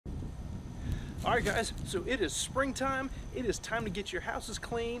Alright guys, so it is springtime. It is time to get your houses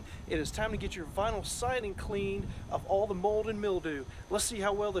clean. It is time to get your vinyl siding cleaned of all the mold and mildew. Let's see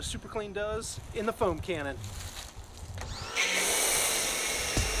how well the Super Clean does in the foam cannon.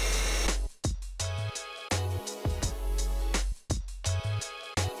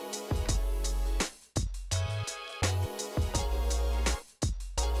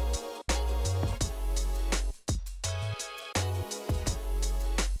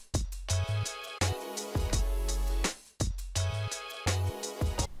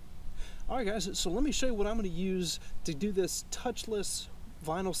 Alright guys, so let me show you what I'm going to use to do this touchless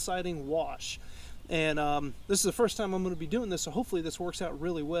vinyl siding wash. And this is the first time I'm going to be doing this, so hopefully this works out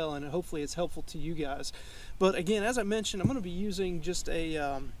really well and hopefully it's helpful to you guys. But again, as I mentioned, I'm going to be using just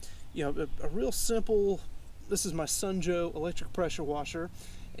a real simple, this is my Sunjo electric pressure washer.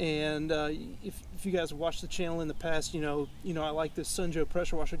 And if you guys have watched the channel in the past, you know I like this Sunjo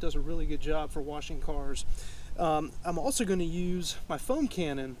pressure washer. It does a really good job for washing cars. I'm also going to use my foam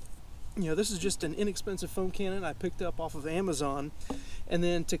cannon. This is just an inexpensive foam cannon I picked up off of Amazon. And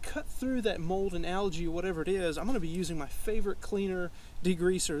then to cut through that mold and algae or whatever it is, I'm going to be using my favorite cleaner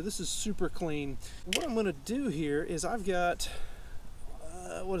degreaser. This is Super Clean. What I'm going to do here is I've got,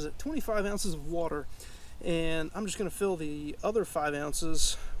 25 ounces of water. And I'm just going to fill the other 5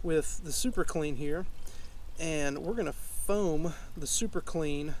 ounces with the Super Clean here. And we're going to foam the Super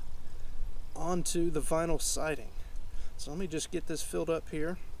Clean onto the vinyl siding. So let me just get this filled up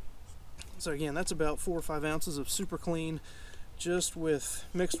here. So again, that's about 4 or 5 ounces of Super Clean just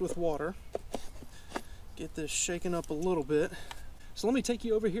mixed with water. Get this shaken up a little bit. So let me take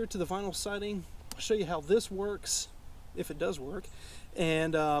you over here to the vinyl siding. I'll show you how this works, if it does work.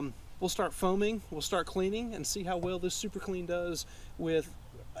 And we'll start foaming, we'll start cleaning, and see how well this Super Clean does with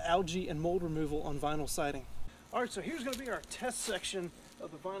algae and mold removal on vinyl siding. Alright, so here's going to be our test section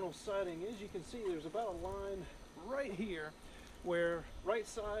of the vinyl siding. As you can see, there's about a line right here where right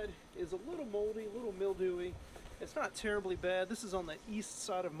side is a little moldy, a little mildewy. It's not terribly bad. This is on the east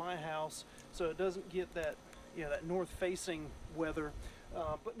side of my house, so it doesn't get that, that north-facing weather.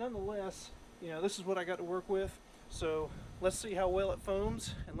 But nonetheless, this is what I got to work with. So let's see how well it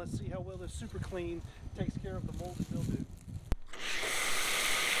foams, and let's see how well this Super Clean takes care of the mold and mildew.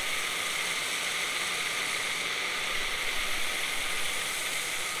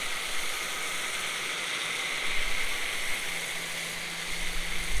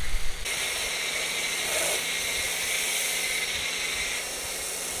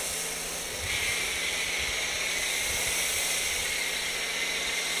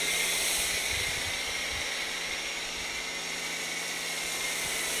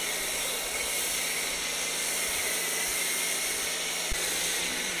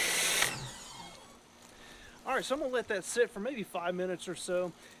 Alright, so I'm going to let that sit for maybe 5 minutes or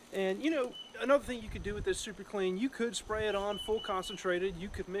so. And another thing you could do with this Super Clean, you could spray it on full concentrated. You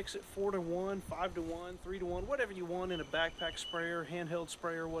could mix it 4 to 1, 5 to 1, 3 to 1, whatever you want in a backpack sprayer, handheld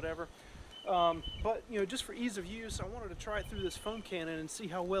sprayer, whatever. But just for ease of use, I wanted to try it through this foam cannon and see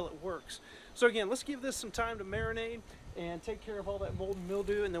how well it works. So again, let's give this some time to marinate and take care of all that mold and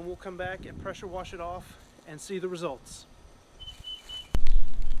mildew, and then we'll come back and pressure wash it off and see the results.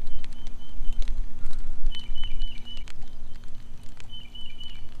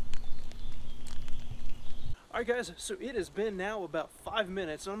 Alright guys, so it has been now about 5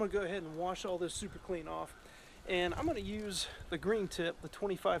 minutes, and I'm going to go ahead and wash all this Super Clean off. And I'm going to use the green tip, the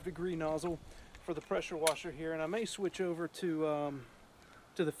 25-degree nozzle, for the pressure washer here, and I may switch over to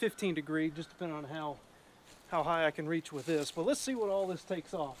the 15-degree, just depending on how high I can reach with this. But let's see what all this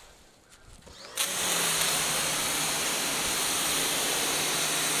takes off.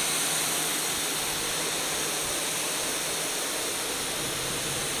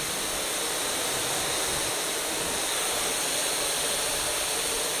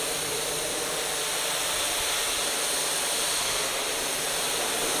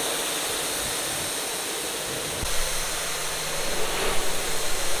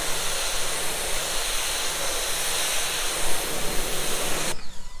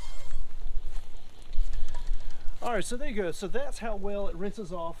 Alright, so there you go. So that's how well it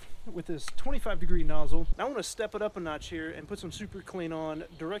rinses off with this 25-degree nozzle. Now I want to step it up a notch here and put some Super Clean on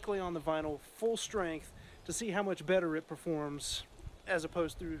directly on the vinyl, full strength, to see how much better it performs as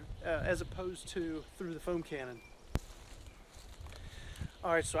opposed to through the foam cannon.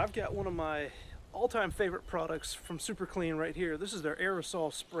 Alright, so I've got one of my all-time favorite products from Super Clean right here. This is their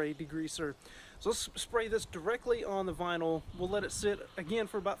Aerosol spray degreaser. So let's spray this directly on the vinyl. We'll let it sit again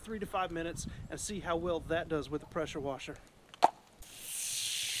for about 3 to 5 minutes and see how well that does with the pressure washer.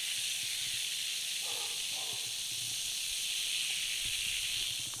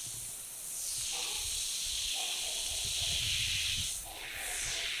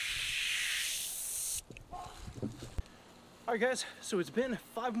 Alright guys, so it's been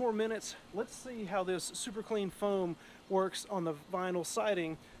 5 more minutes. Let's see how this super clean foam works on the vinyl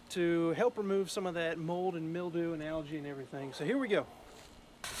siding to help remove some of that mold and mildew and algae and everything. So here we go.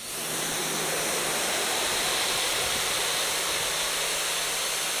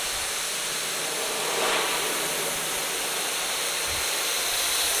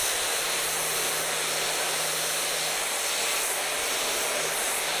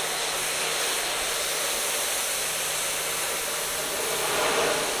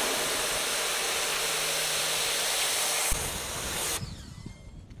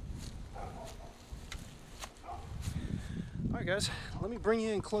 Alright guys, let me bring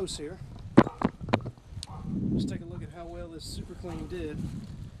you in close here. Just take a look at how well this super clean did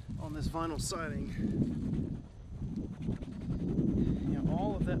on this vinyl siding. You know,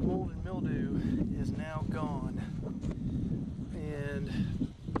 all of that mold and mildew is now gone.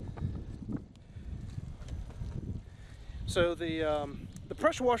 And so the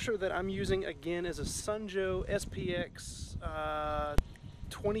pressure washer that I'm using again is a Sunjo SPX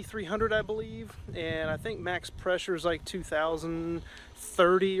 2300, I believe, and I think max pressure is like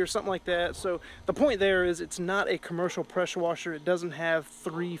 2030 or something like that. So the point there is it's not a commercial pressure washer. It doesn't have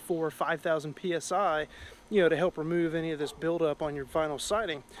 3, 4, 5,000 psi, you know, to help remove any of this buildup on your vinyl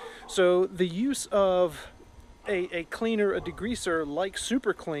siding. So the use of a cleaner, a degreaser like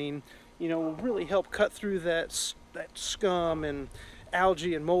Super Clean, you know, will really help cut through that scum and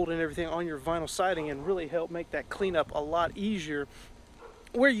algae and mold and everything on your vinyl siding and really help make that cleanup a lot easier,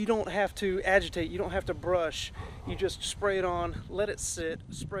 where you don't have to agitate, you don't have to brush, you just spray it on, let it sit,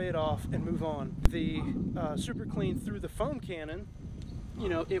 spray it off, and move on. The Super Clean through the foam cannon, you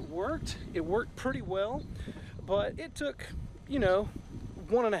know, it worked pretty well, but it took, you know,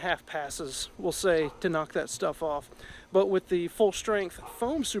 1.5 passes, we'll say, to knock that stuff off. But with the full strength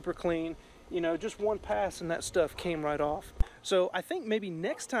foam Super Clean, you know, just 1 pass and that stuff came right off. So I think maybe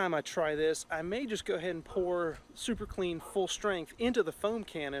next time I try this, I may just go ahead and pour Super Clean full strength into the foam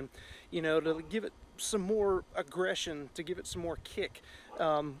cannon, you know, to give it some more aggression, to give it some more kick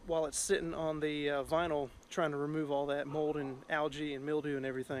while it's sitting on the vinyl, trying to remove all that mold and algae and mildew and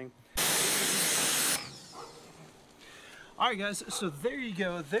everything. Alright guys, so there you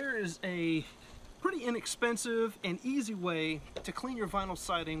go. There is a pretty inexpensive and easy way to clean your vinyl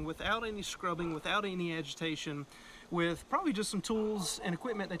siding without any scrubbing, without any agitation, with probably just some tools and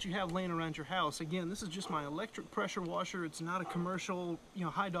equipment that you have laying around your house. Again, this is just my electric pressure washer. It's not a commercial, you know,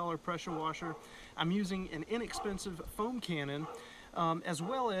 high-dollar pressure washer. I'm using an inexpensive foam cannon, as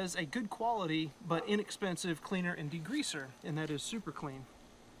well as a good quality but inexpensive cleaner and degreaser, and that is Super Clean.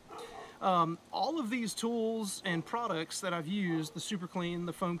 All of these tools and products that I've used, the Super Clean,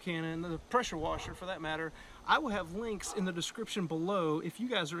 the foam cannon, the pressure washer for that matter, I will have links in the description below if you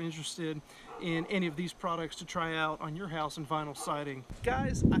guys are interested in any of these products to try out on your house and vinyl siding.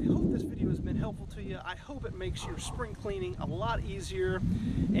 Guys, I hope this video has been helpful to you. I hope it makes your spring cleaning a lot easier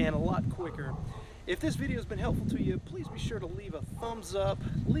and a lot quicker. If this video has been helpful to you, please be sure to leave a thumbs up,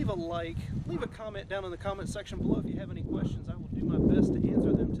 leave a like, leave a comment down in the comment section below if you have any questions. I will do my best to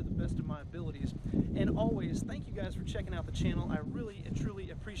answer them to the best of my abilities. And always, thank you guys for checking out the channel. I really and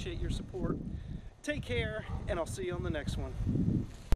truly appreciate your support. Take care, and I'll see you on the next one.